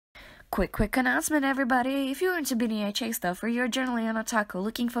Quick announcement, everybody. If you're into BNH stuff or you're generally an otaku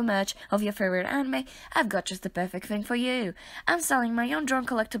looking for merch of your favorite anime, I've got just the perfect thing for you. I'm selling my own drone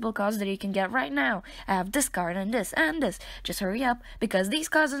collectible cards that you can get right now. I have this card and this and this. Just hurry up, because these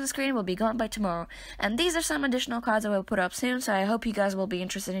cards on the screen will be gone by tomorrow. And these are some additional cards I will put up soon, so I hope you guys will be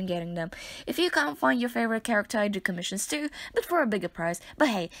interested in getting them. If you can't find your favorite character, I do commissions too, but for a bigger price. But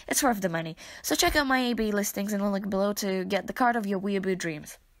hey, it's worth the money. So check out my AB listings in the link below to get the card of your weeaboo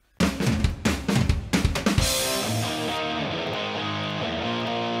dreams.